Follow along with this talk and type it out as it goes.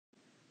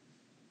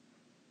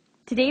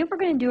Today we're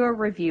going to do a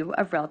review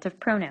of relative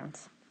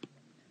pronouns.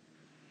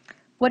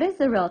 What is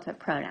the relative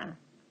pronoun?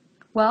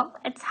 Well,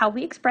 it's how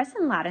we express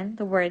in Latin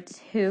the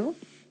words who,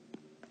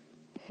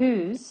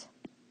 whose,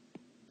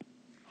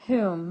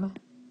 whom,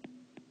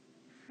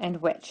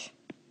 and which.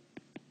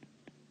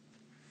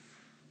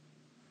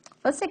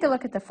 Let's take a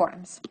look at the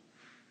forms.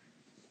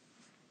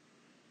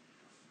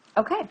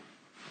 Okay,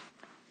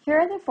 here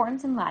are the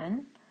forms in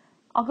Latin.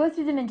 I'll go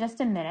through them in just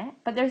a minute,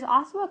 but there's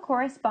also a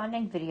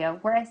corresponding video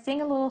where I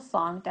sing a little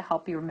song to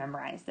help you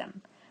memorize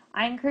them.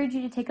 I encourage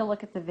you to take a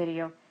look at the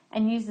video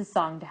and use the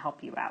song to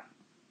help you out.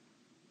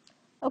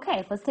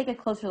 Okay, let's take a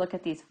closer look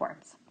at these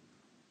forms.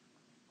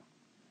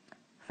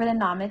 For the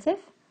nominative,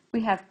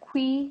 we have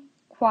qui,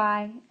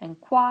 quai,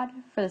 and quad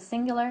for the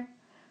singular,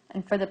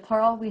 and for the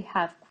plural, we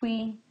have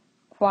qui,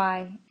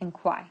 quai, and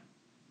quai.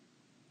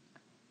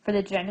 For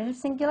the genitive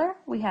singular,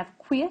 we have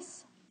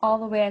quius all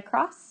the way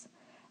across,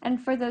 and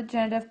for the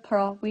genitive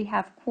plural, we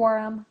have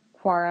quorum,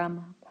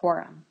 quorum,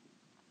 quorum.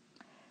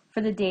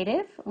 For the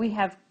dative, we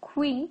have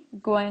qui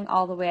going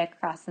all the way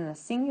across in the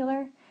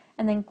singular,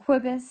 and then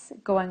quibus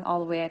going all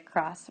the way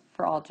across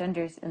for all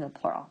genders in the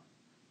plural.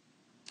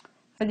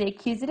 For the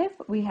accusative,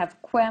 we have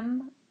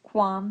quem,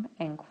 quam,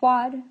 and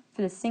quad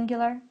for the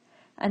singular,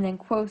 and then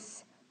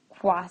quos,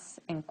 quas,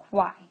 and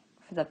quai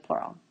for the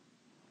plural.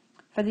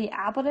 For the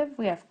ablative,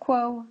 we have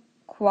quo,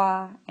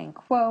 qua, and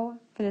quo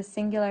for the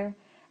singular,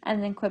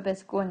 and then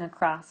quibus going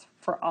across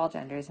for all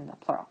genders in the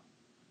plural.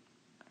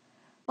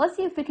 Let's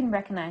see if we can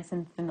recognize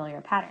some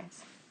familiar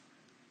patterns.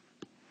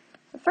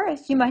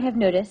 First, you might have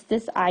noticed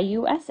this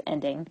ius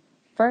ending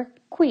for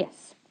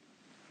quius.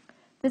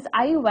 This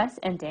ius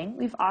ending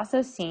we've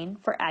also seen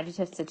for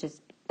adjectives such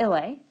as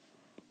ille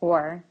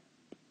or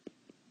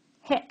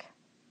hic,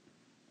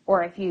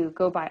 or if you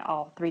go by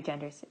all three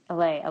genders,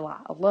 ille,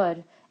 illa,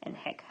 illud, and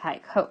hic,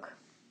 haec, hoc.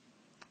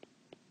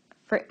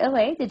 For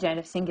ille, the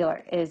genitive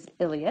singular is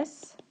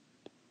ilius,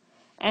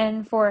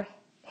 and for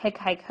hic,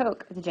 haec,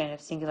 hoc, the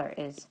genitive singular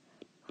is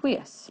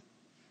huius.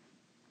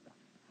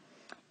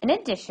 In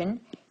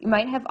addition, you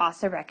might have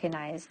also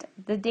recognized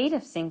the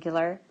dative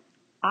singular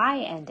I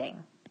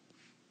ending,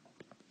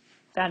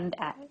 found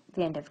at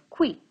the end of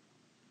qui.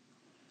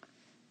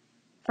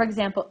 For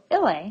example,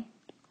 ille,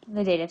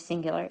 the dative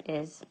singular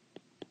is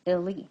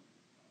illi.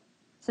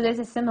 So there's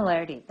a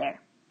similarity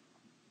there.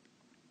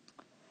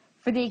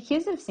 For the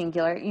accusative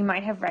singular, you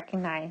might have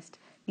recognized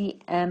the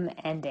m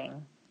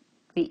ending,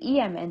 the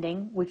em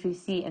ending, which we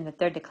see in the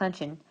third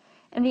declension,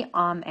 and the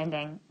om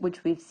ending,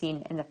 which we've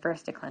seen in the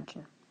first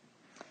declension.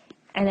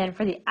 And then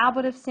for the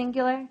ablative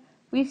singular,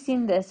 we've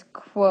seen this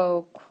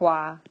quo,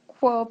 qua,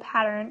 quo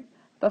pattern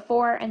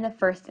before in the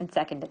first and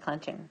second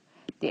declension,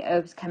 the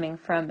obs coming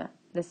from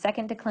the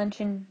second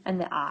declension and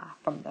the a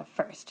from the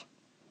first.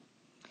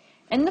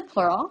 In the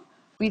plural,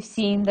 we've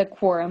seen the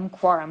quorum,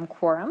 quorum,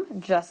 quorum,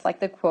 just like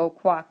the quo,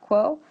 qua,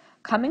 quo,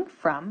 coming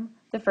from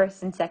the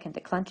first and second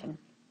declension.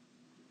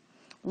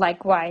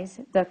 Likewise,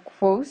 the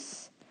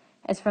quos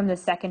is from the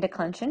second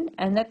declension,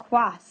 and the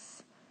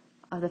quas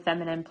of the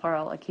feminine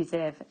plural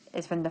accusative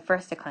is from the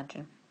first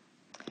declension.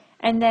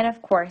 And then,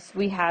 of course,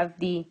 we have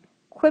the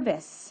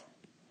quibus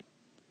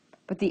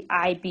with the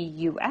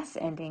ibus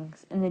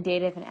endings in the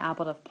dative and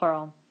ablative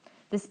plural.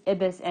 This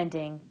ibus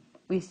ending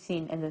we've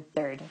seen in the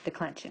third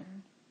declension.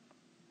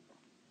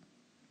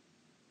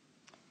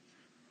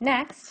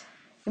 Next,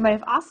 you might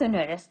have also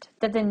noticed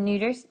that the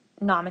neuters,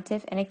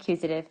 nominative, and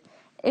accusative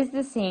is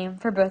the same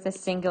for both the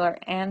singular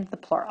and the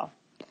plural,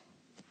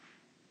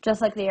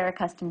 just like they are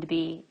accustomed to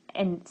be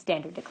in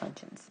standard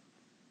declensions.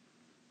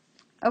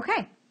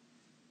 Okay.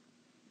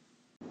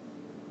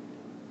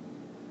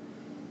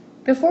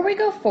 Before we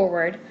go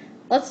forward,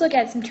 let's look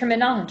at some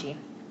terminology.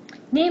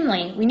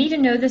 Namely, we need to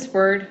know this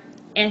word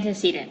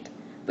antecedent,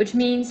 which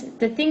means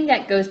the thing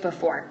that goes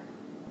before.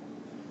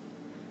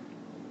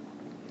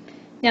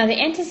 Now,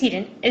 the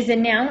antecedent is the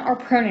noun or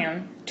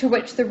pronoun to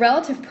which the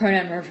relative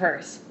pronoun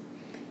refers.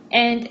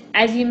 And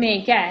as you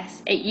may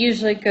guess, it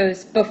usually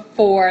goes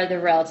before the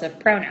relative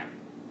pronoun.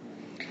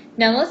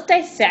 Now let's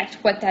dissect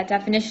what that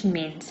definition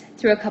means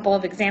through a couple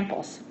of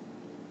examples.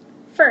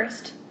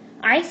 First,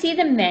 I see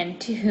the men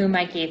to whom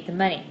I gave the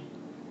money.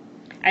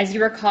 As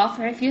you recall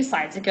from a few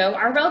slides ago,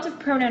 our relative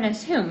pronoun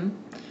is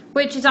whom,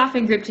 which is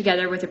often grouped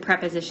together with a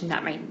preposition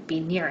that might be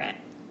near it.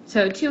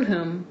 So to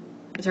whom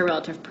is a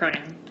relative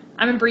pronoun.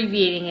 I'm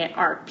abbreviating it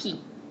RP.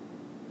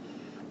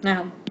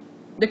 Now,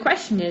 the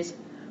question is,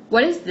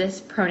 what is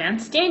this pronoun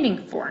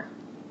standing for?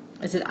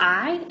 Is it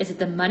I? Is it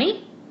the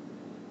money?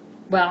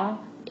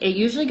 Well, it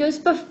usually goes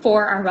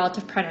before our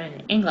relative pronoun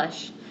in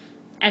English,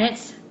 and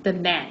it's the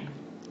men.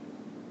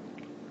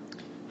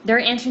 They're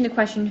answering the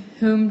question,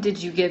 whom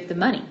did you give the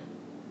money?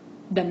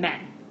 The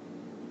men.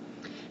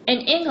 In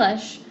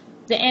English,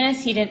 the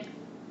antecedent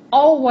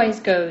always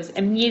goes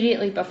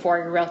immediately before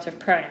your relative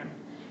pronoun.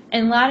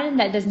 In Latin,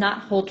 that does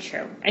not hold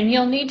true, and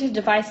you'll need to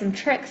devise some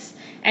tricks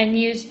and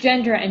use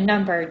gender and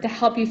number to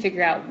help you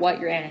figure out what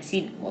your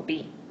antecedent will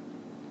be.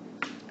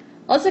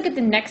 Let's look at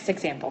the next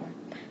example.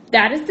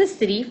 That is the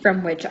city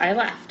from which I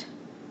left.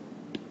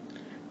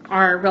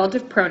 our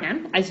relative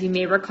pronoun, as you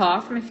may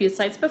recall from a few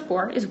slides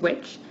before, is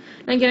which.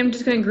 And again, I'm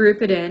just going to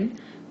group it in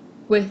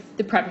with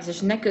the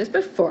preposition that goes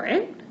before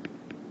it.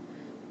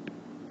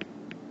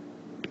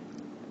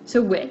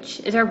 So which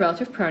is our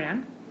relative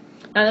pronoun.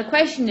 Now the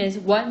question is,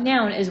 what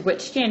noun is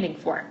which standing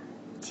for?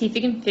 See if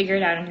you can figure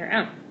it out on your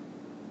own.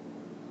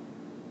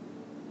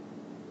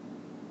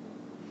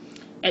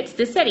 It's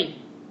the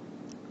city.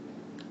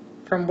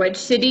 From which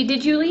city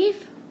did you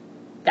leave?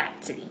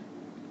 That city.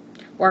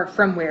 Or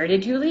from where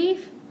did you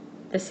leave?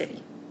 The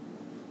city.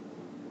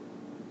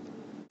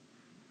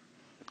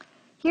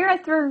 Here are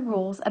 3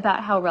 rules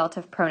about how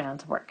relative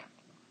pronouns work.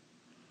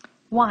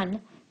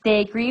 1. They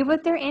agree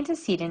with their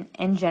antecedent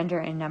in gender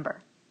and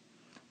number.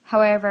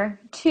 However,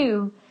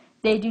 2.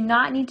 They do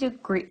not need to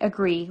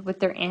agree with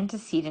their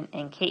antecedent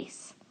in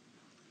case.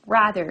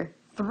 Rather,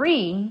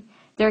 3.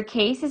 Their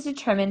case is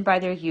determined by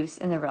their use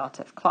in the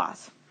relative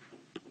clause.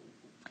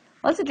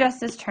 Let's address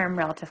this term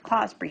relative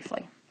clause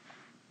briefly.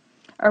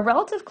 A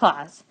relative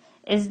clause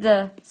is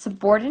the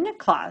subordinate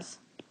clause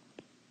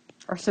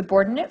or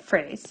subordinate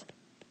phrase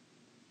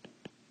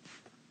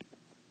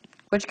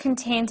which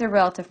contains a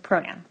relative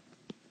pronoun.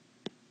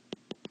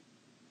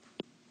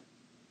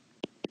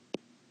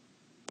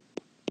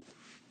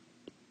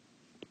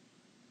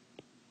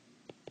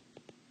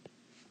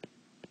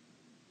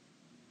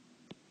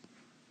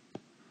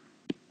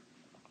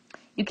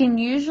 You can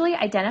usually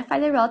identify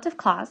the relative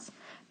clause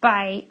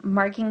by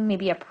marking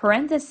maybe a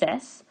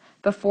parenthesis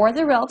before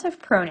the relative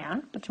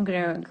pronoun, which I'm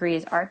going to agree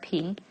is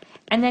RP,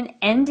 and then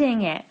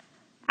ending it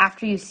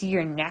after you see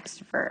your next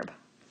verb.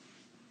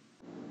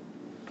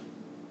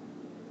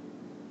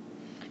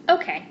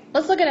 Okay,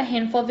 let's look at a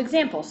handful of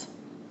examples.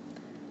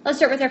 Let's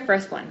start with our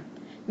first one.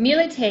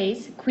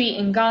 Milites qui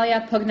in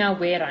Gallia pugna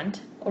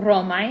verant,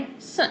 Romae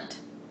sunt.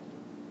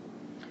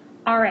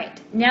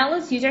 Alright, now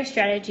let's use our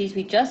strategies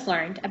we just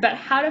learned about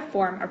how to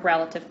form a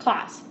relative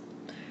clause.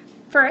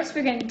 First,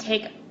 we're going to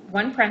take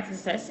one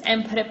parenthesis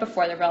and put it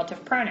before the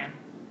relative pronoun.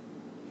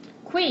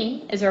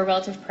 Qui is our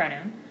relative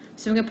pronoun,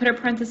 so we're going to put a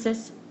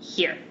parenthesis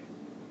here.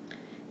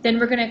 Then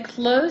we're going to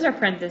close our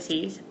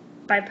parentheses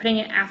by putting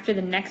it after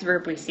the next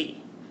verb we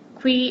see.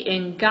 Qui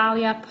in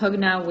Gallia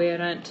pugna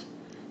verant,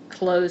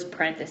 close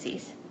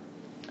parentheses.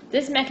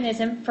 This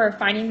mechanism for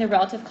finding the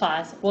relative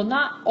clause will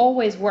not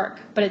always work,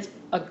 but it's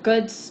a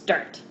good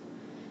start.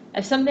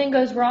 If something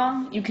goes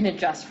wrong, you can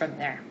adjust from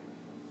there.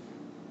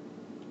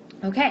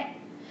 Okay,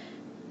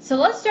 so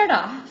let's start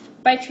off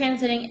by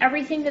translating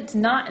everything that's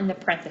not in the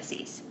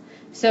parentheses.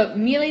 So,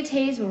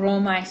 milites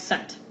Romae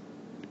sunt.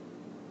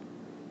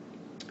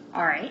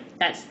 Alright,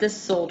 that's the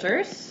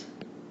soldiers.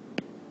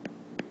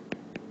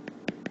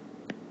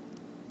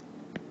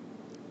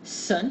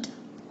 Sunt,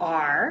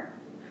 are.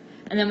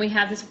 And then we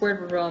have this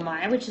word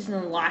Romae, which is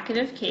an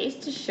locative case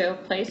to show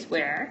place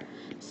where.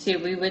 So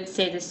we would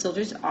say the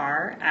soldiers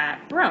are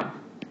at Rome.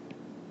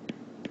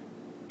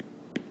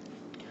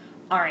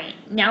 Alright,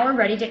 now we're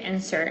ready to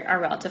insert our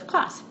relative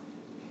clause.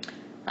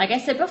 Like I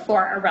said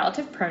before, our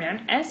relative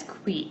pronoun is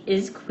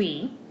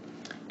qui.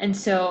 And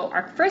so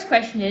our first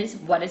question is,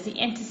 what is the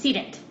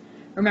antecedent?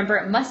 Remember,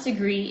 it must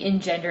agree in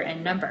gender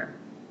and number.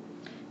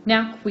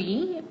 Now,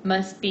 qui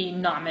must be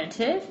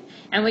nominative,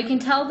 and we can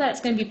tell that it's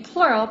going to be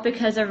plural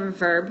because of a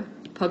verb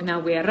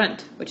pugna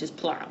verant, which is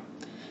plural.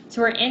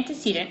 So our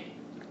antecedent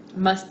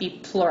must be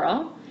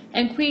plural,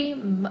 and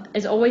qui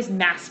is always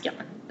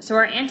masculine. So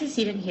our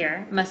antecedent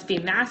here must be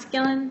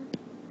masculine,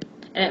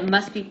 and it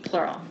must be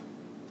plural.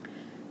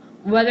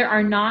 Whether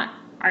or not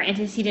our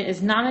antecedent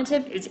is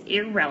nominative is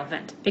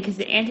irrelevant, because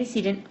the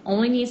antecedent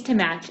only needs to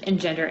match in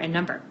gender and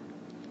number.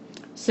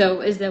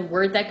 So is the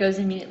word that goes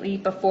immediately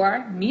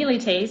before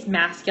milites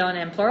masculine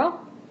and plural?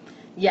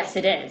 Yes,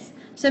 it is.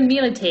 So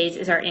milites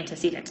is our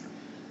antecedent.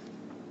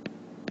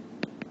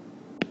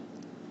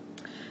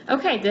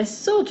 Okay, the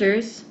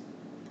soldiers,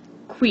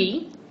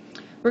 qui,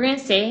 we're going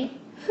to say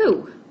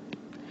who.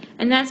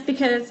 And that's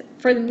because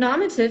for the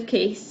nominative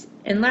case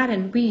in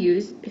Latin, we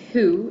use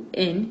who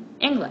in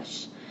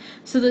English.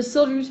 So the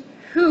soldiers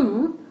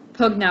who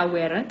pugna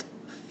verant,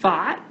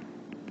 fought,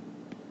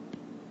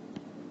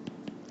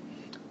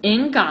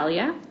 in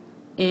Gallia,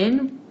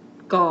 in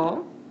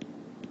Gaul.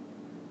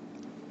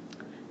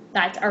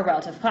 That's our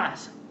relative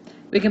clause.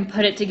 We can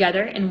put it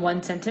together in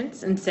one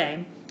sentence and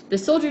say, the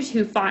soldiers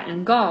who fought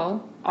in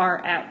Gaul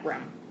are at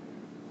Rome.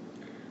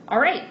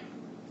 Alright,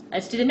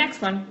 let's do the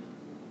next one.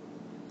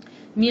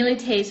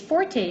 Milites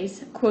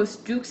fortes quos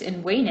dux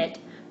invenit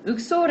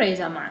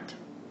uxores amant.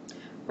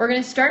 We're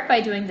going to start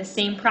by doing the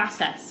same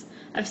process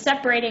of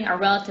separating our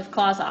relative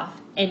clause off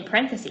in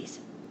parentheses.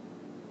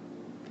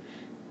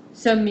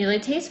 So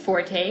milites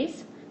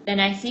fortes, then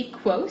I see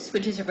quos,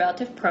 which is a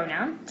relative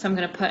pronoun, so I'm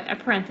going to put a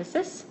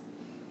parenthesis.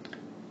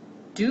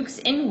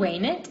 Dux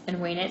invenit, and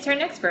venit's our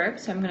next verb,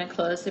 so I'm going to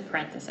close the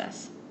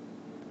parenthesis.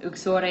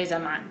 Uxores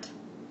amant.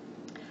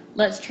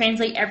 Let's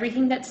translate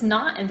everything that's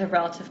not in the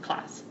relative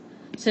clause.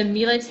 So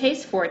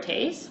milites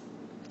fortes,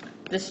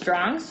 the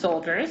strong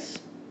soldiers.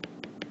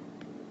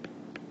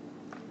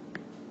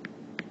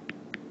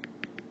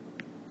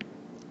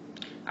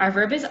 Our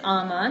verb is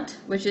amant,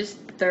 which is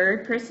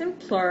third person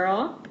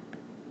plural,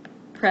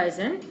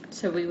 present.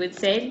 So we would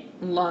say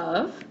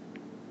love.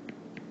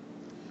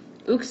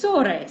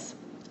 Uxores,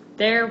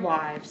 their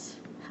wives.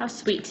 How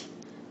sweet.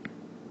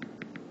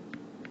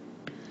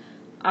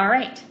 All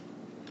right,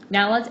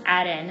 now let's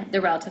add in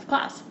the relative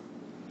clause.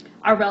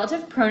 Our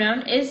relative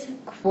pronoun is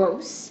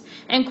quos,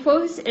 and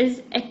quos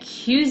is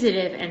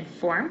accusative in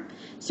form.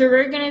 So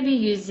we're going to be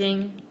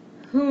using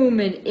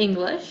whom in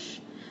English,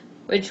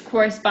 which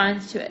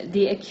corresponds to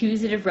the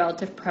accusative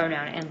relative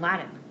pronoun in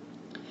Latin.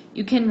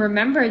 You can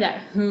remember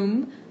that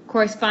whom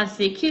corresponds to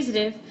the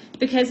accusative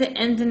because it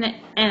ends in an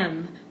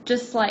M,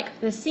 just like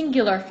the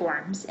singular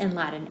forms in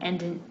Latin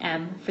end in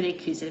M for the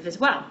accusative as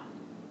well.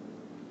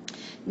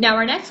 Now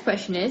our next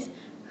question is,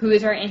 who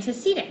is our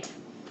antecedent?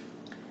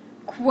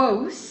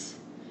 Quos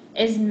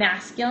is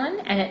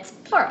masculine and it's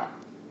plural.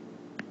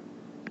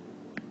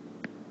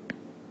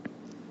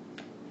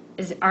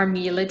 Is our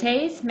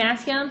milites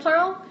masculine and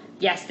plural?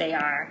 Yes, they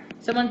are.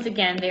 So once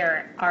again, they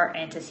are our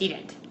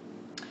antecedent.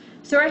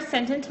 So our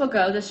sentence will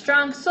go, the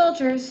strong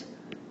soldiers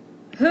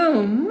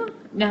whom,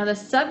 now the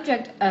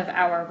subject of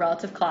our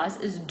relative clause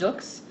is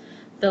dux,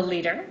 the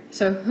leader.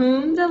 So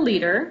whom the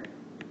leader,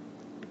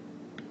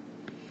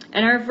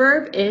 and our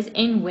verb is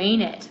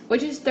invenit,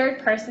 which is third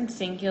person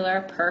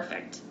singular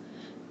perfect.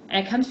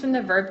 And it comes from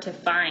the verb to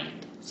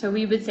find. So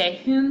we would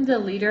say whom the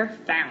leader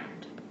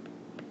found.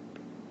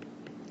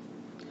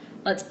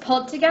 Let's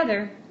pull it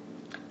together.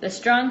 The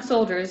strong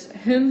soldiers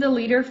whom the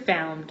leader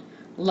found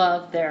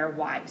love their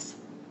wives.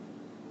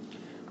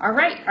 All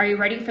right, are you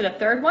ready for the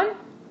third one?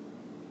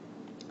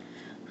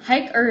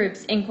 Haec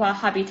urbs in qua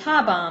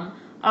habitabam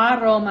a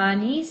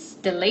Romanis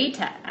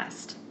deleta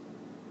est.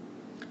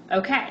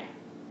 Okay,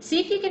 see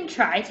if you can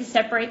try to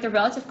separate the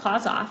relative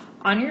clause off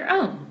on your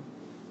own.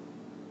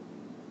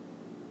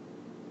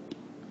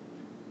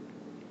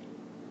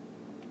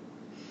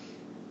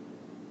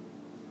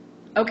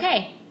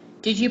 Okay,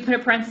 did you put a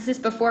parenthesis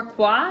before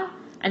qua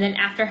and then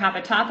after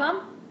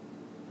habitabam?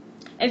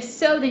 If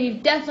so, then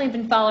you've definitely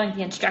been following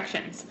the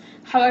instructions.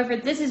 However,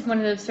 this is one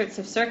of those sorts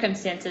of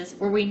circumstances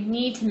where we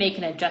need to make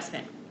an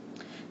adjustment.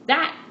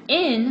 That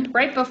in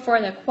right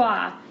before the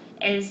qua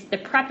is the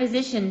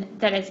preposition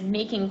that is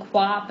making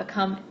qua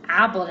become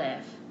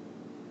ablative,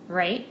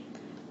 right?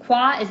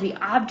 Qua is the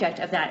object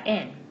of that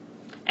in.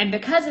 And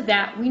because of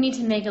that, we need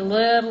to make a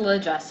little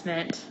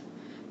adjustment,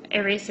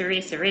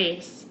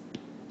 erase,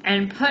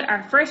 and put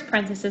our first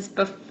parenthesis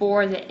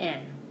before the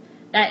in.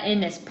 That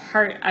in is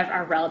part of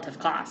our relative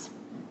clause.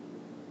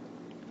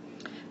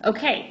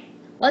 Okay,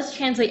 let's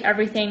translate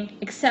everything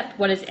except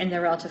what is in the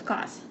relative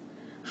clause.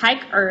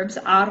 Haec urbs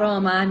a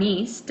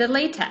Romanis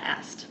deleta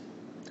est.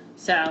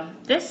 So,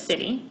 this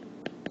city,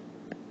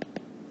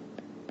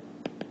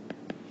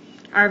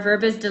 our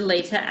verb is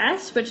deleta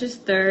est, which is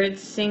third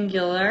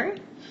singular.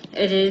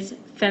 It is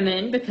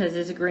feminine because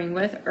it's agreeing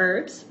with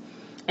urbs,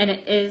 and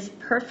it is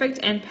perfect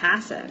and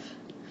passive.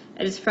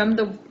 It is from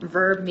the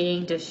verb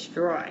meaning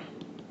destroy.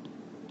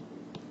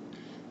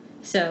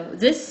 So,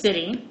 this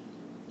city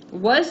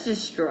was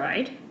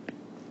destroyed.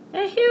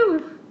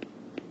 Eheu!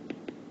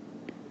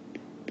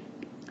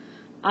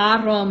 A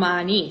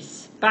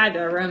Romanis, by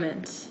the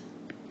Romans.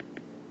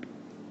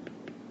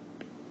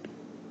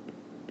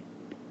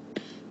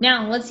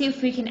 Now, let's see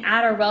if we can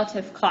add our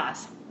relative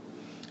clause.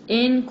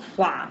 In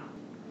qua.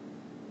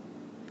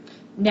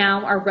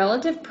 Now, our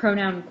relative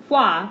pronoun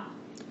qua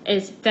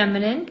is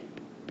feminine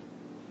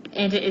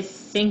and it is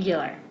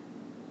singular.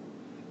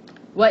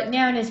 What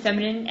noun is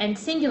feminine and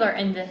singular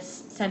in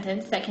this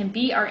sentence that can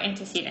be our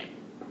antecedent?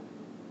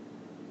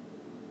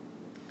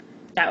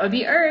 That would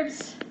be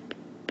urbs.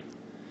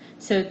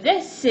 So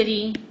this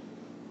city,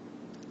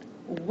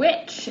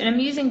 which, and I'm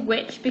using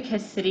which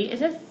because city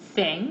is a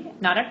thing,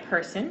 not a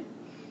person.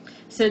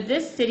 So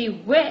this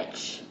city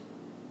which,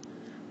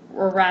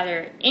 or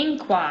rather in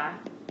qua,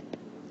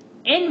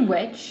 in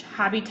which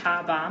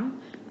habitabam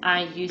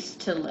I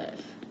used to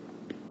live.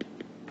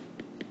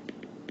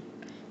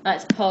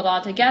 Let's pull it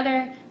all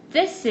together.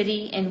 This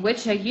city in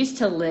which I used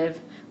to live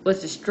was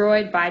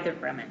destroyed by the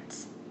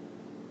Romans.